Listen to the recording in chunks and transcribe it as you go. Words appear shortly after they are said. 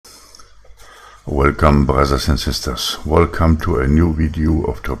Welcome, brothers and sisters. Welcome to a new video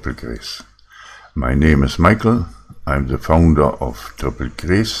of Triple Grace. My name is Michael. I'm the founder of Triple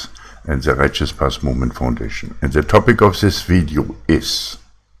Grace and the Righteous Path Movement Foundation. And the topic of this video is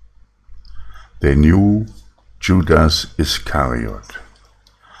the new Judas Iscariot,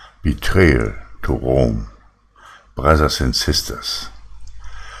 betrayal to Rome. Brothers and sisters,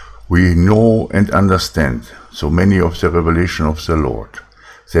 we know and understand so many of the revelation of the Lord,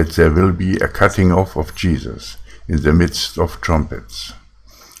 that there will be a cutting off of Jesus in the midst of trumpets.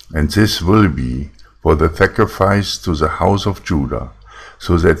 And this will be for the sacrifice to the house of Judah,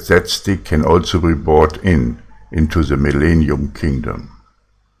 so that that stick can also be brought into the millennium kingdom.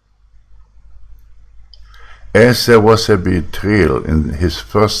 As there was a betrayal in his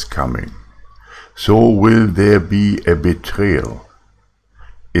first coming, so will there be a betrayal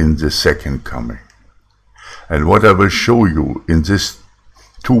in the second coming. And what I will show you in this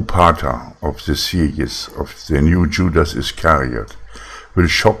two-parter of the series of the new Judas Iscariot will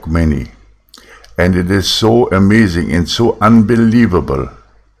shock many, and it is so amazing and so unbelievable,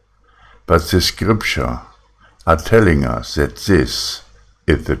 but the scripture are telling us that this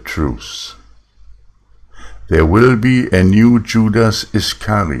is the truth. There will be a new Judas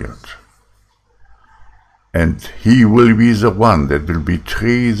Iscariot, and he will be the one that will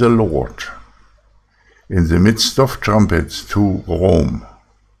betray the Lord in the midst of trumpets to Rome,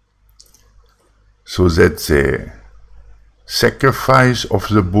 so that the sacrifice of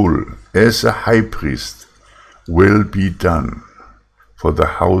the bull as a high priest will be done for the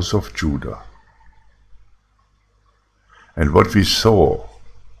house of Judah. And what we saw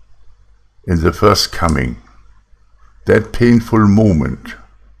in the first coming, that painful moment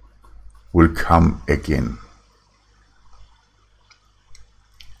will come again.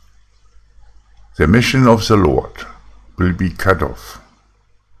 The mission of the Lord will be cut off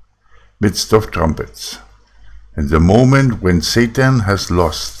midst of trumpets, and the moment when Satan has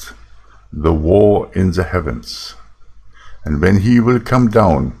lost the war in the heavens, and when he will come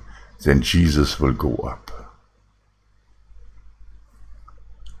down, then Jesus will go up.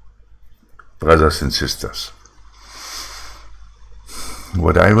 Brothers and sisters,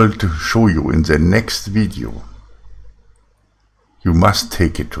 what I will show you in the next video, you must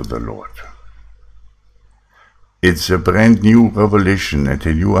take it to the Lord. It's a brand new revelation and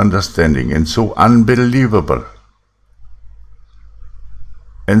a new understanding, and so unbelievable,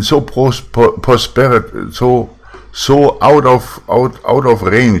 and so prosperous, so out of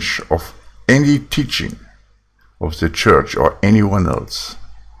range of any teaching of the church or anyone else.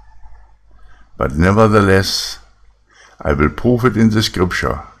 But nevertheless, I will prove it in the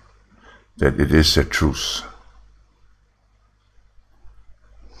scripture that it is the truth.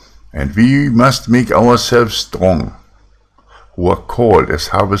 And we must make ourselves strong, who are called as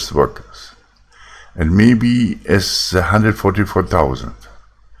harvest workers, and maybe as the 144,000,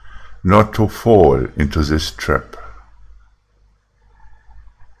 not to fall into this trap.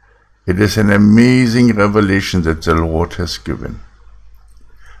 It is an amazing revelation that the Lord has given,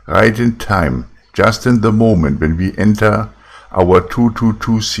 right in time, just in the moment when we enter our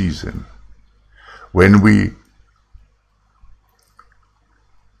 222 season, when we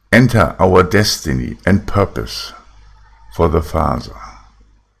enter our destiny and purpose for the Father.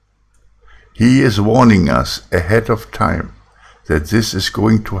 He is warning us ahead of time that this is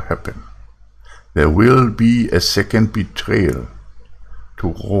going to happen. There will be a second betrayal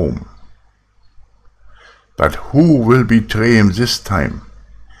to Rome. But who will betray him this time?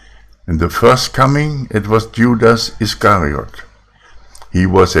 In the first coming, it was Judas Iscariot. He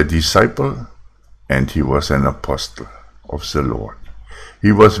was a disciple and he was an apostle of the Lord.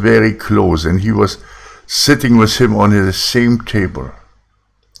 He was very close, and he was sitting with him on the same table.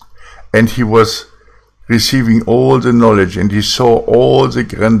 And he was receiving all the knowledge, and he saw all the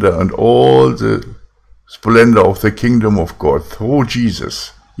grandeur and all the splendor of the kingdom of God through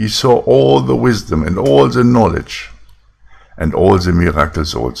Jesus. He saw all the wisdom and all the knowledge and all the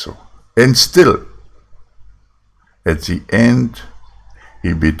miracles also. And still, at the end,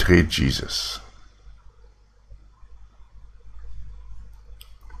 he betrayed Jesus.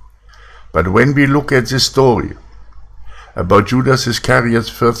 But when we look at this story about Judas Iscariot's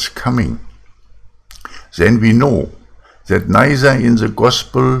first coming, then we know that neither in the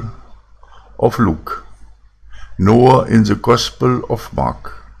Gospel of Luke, nor in the Gospel of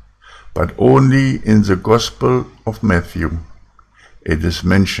Mark, but only in the Gospel of Matthew, it is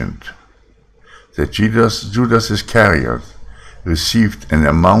mentioned that Judas Iscariot received an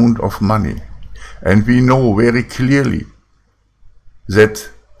amount of money. And we know very clearly that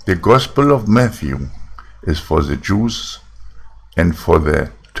the Gospel of Matthew is for the Jews and for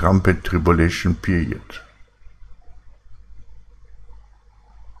the trumpet tribulation period.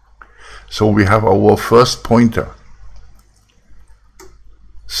 So we have our first pointer.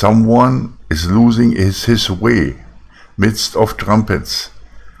 Someone is losing his way midst of trumpets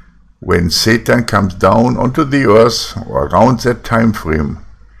when Satan comes down onto the earth or around that time frame,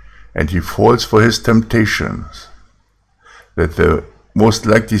 and he falls for his temptations, that the most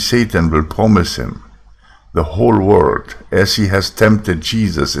likely Satan will promise him the whole world, as he has tempted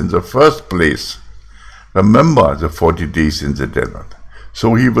Jesus in the first place. Remember the 40 days in the desert.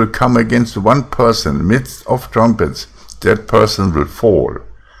 So he will come against one person midst of trumpets. That person will fall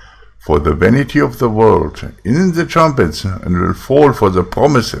for the vanity of the world in the trumpets, and will fall for the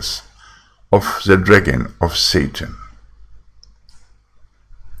promises of the dragon, of Satan.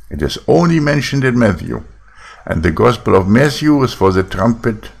 It is only mentioned in Matthew, and the Gospel of Matthew is for the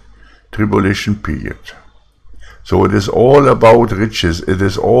trumpet tribulation period. So it is all about riches, it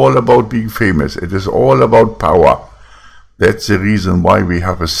is all about being famous, it is all about power. That's the reason why we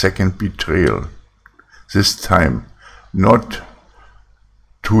have a second betrayal. This time, not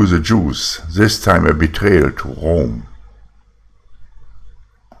to the Jews, this time a betrayal to Rome.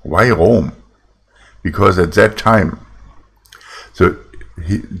 Why Rome? Because at that time,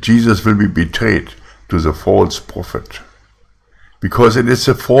 Jesus will be betrayed to the false prophet. Because it is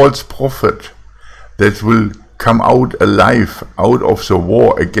a false prophet that will come out alive out of the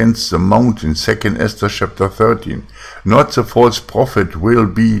war against the mountain, 2 Esther chapter 13. Not the false prophet will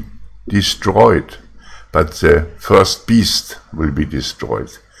be destroyed, but the first beast will be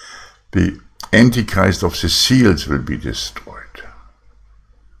destroyed. The Antichrist of the seals will be destroyed.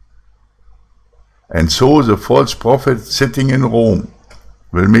 And so the false prophet sitting in Rome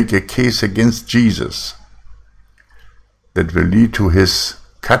will make a case against Jesus that will lead to his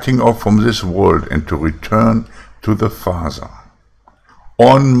cutting off from this world and to return to the Father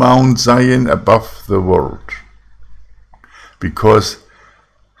on Mount Zion above the world. Because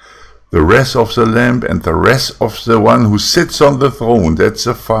the wrath of the Lamb and the wrath of the one who sits on the throne, that's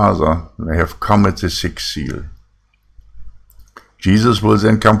the Father, they have come at the sixth seal. Jesus will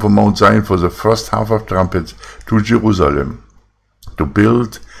then come from Mount Zion for the first half of trumpets to Jerusalem to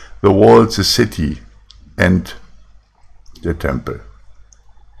build the walls, the city, and the temple.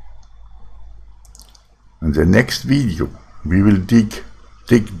 In the next video, we will dig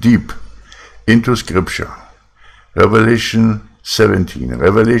deep into Scripture. Revelation 17,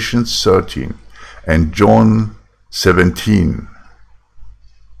 Revelation 13, and John 17,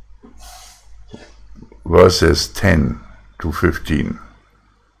 verses 10 to 15.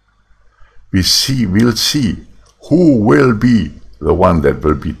 We'll see who will be the one that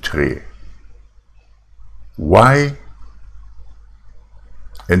will betray. Why?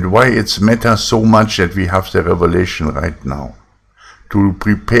 And why it matters so much that we have the revelation right now, to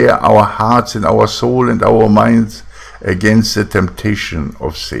prepare our hearts and our soul and our minds against the temptation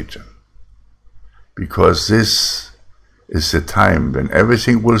of Satan. Because this is the time when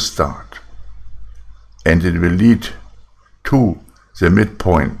everything will start, and it will lead to the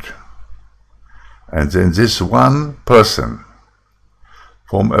midpoint. And then this one person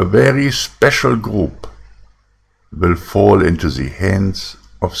from a very special group will fall into the hands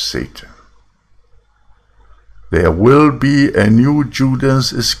of Satan. There will be a new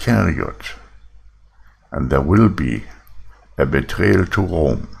Judas Iscariot, and there will be a betrayal to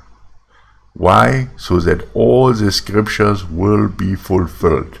Rome. Why? So that all the scriptures will be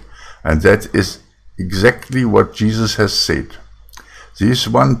fulfilled. And that is exactly what Jesus has said. This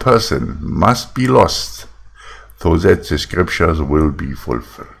one person must be lost so that the scriptures will be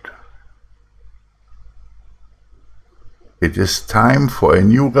fulfilled. It is time for a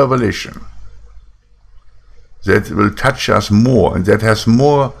new revelation that will touch us more, and that has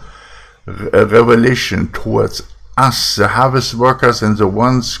more revelation towards us, the harvest workers, and the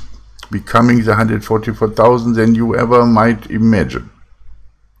ones becoming the 144,000 than you ever might imagine.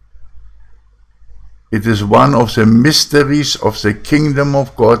 It is one of the mysteries of the kingdom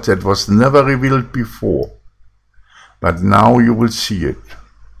of God that was never revealed before, but now you will see it.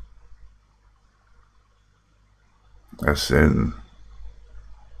 As in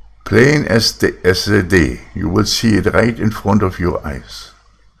plain as the day, you will see it right in front of your eyes.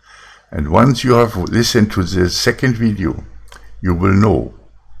 And once you have listened to the second video, you will know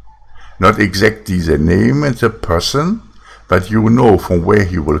not exactly the name and the person, but you know from where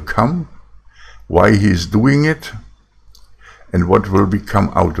he will come, why he is doing it, and what will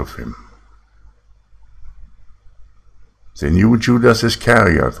become out of him. The new Judas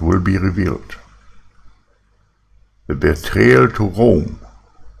Iscariot will be revealed. The betrayal to Rome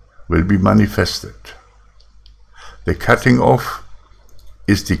will be manifested. The cutting off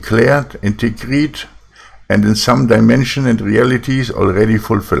is declared and decreed, and in some dimension and realities already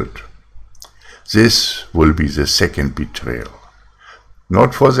fulfilled. This will be the second betrayal.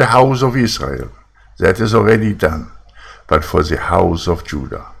 Not for the house of Israel, that is already done, but for the house of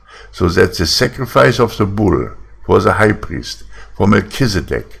Judah, so that the sacrifice of the bull for the high priest, for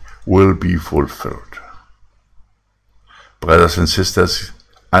Melchizedek, will be fulfilled. Brothers and sisters,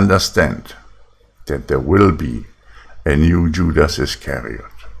 understand that there will be a new Judas Iscariot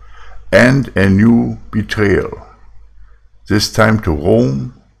and a new betrayal, this time to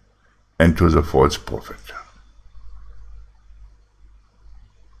Rome and to the false prophet.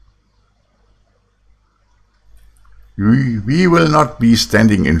 We will not be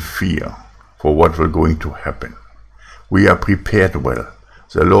standing in fear for what will going to happen. We are prepared well.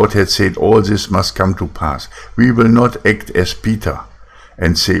 The Lord had said all this must come to pass. We will not act as Peter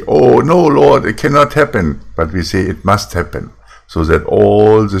and say, oh no Lord, it cannot happen. But we say it must happen, so that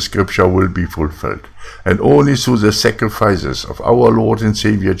all the scripture will be fulfilled. And only through the sacrifices of our Lord and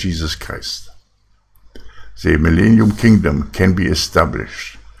Savior Jesus Christ, the millennium kingdom can be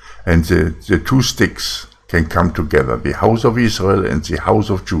established, and the two sticks can come together, the house of Israel and the house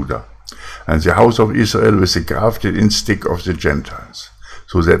of Judah, and the house of Israel with the grafted in stick of the Gentiles,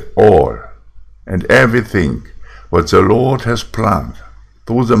 so that all and everything what the Lord has planned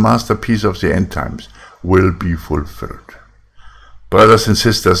through the masterpiece of the end times will be fulfilled. Brothers and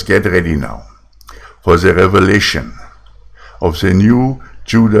sisters, get ready now for the revelation of the new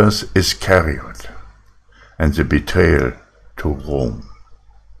Judas Iscariot and the betrayal to Rome.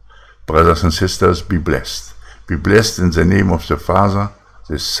 Brothers and sisters, be blessed. Be blessed in the name of the Father,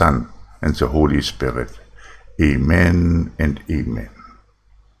 the Son, and the Holy Spirit. Amen and amen.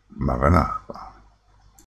 Maranatha.